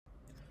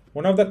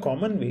One of the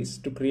common ways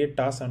to create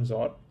tasks on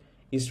Zorp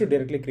is to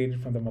directly create it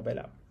from the mobile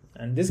app.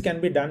 And this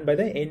can be done by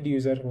the end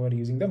user who are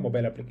using the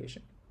mobile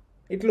application.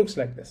 It looks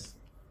like this.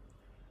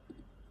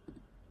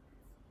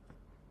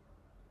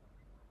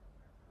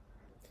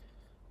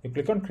 You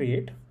click on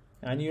create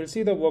and you will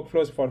see the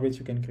workflows for which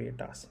you can create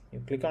tasks.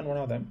 You click on one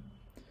of them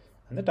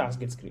and the task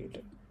gets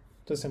created.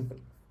 So simple.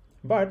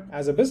 But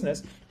as a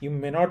business, you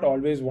may not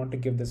always want to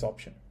give this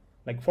option.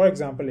 Like for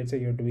example, let's say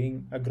you're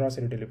doing a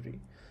grocery delivery.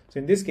 So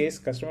in this case,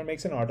 customer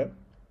makes an order.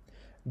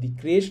 The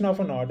creation of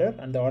an order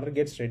and the order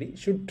gets ready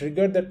should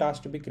trigger the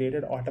task to be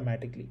created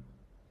automatically.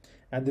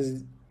 And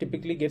this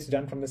typically gets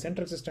done from the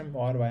central system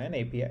or via an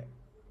API.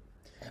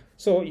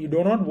 So you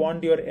do not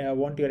want your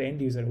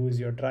end user, who is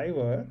your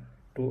driver,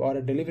 or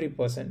a delivery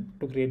person,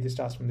 to create this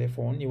task from their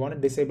phone. You want to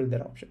disable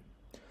that option.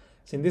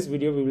 So in this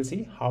video, we will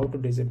see how to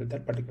disable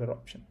that particular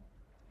option.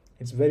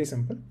 It's very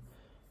simple.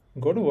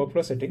 Go to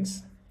workflow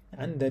settings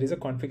and there is a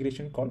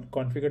configuration called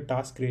configure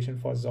task creation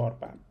for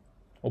Zorp app.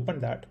 Open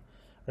that.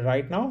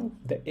 Right now,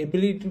 the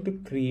ability to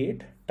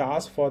create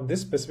tasks for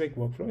this specific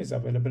workflow is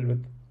available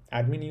with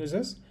admin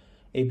users,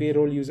 API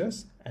role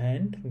users,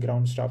 and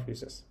ground staff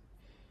users.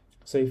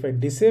 So if I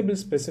disable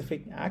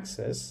specific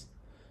access,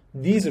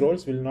 these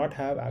roles will not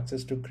have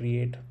access to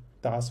create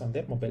tasks on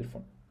their mobile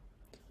phone.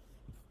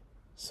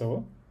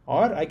 So,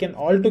 or I can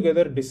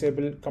altogether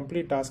disable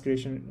complete task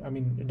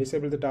creation,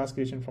 disable the task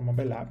creation from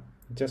mobile app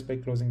just by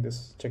closing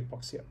this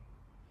checkbox here.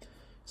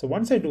 So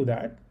once I do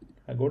that,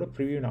 I go to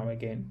preview now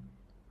again.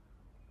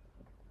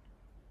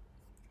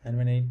 And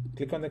when I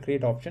click on the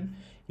create option,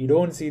 you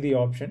don't see the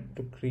option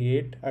to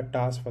create a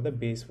task for the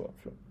base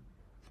workflow.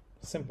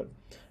 Simple.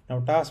 Now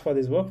tasks for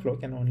this workflow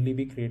can only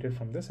be created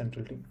from the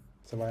central team.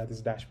 So via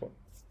this dashboard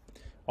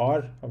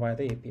or via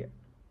the API.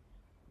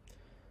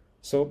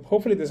 So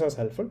hopefully this was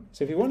helpful.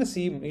 So if you want to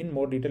see in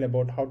more detail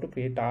about how to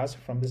create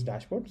tasks from this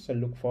dashboard, so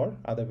look for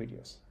other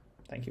videos.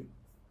 Thank you.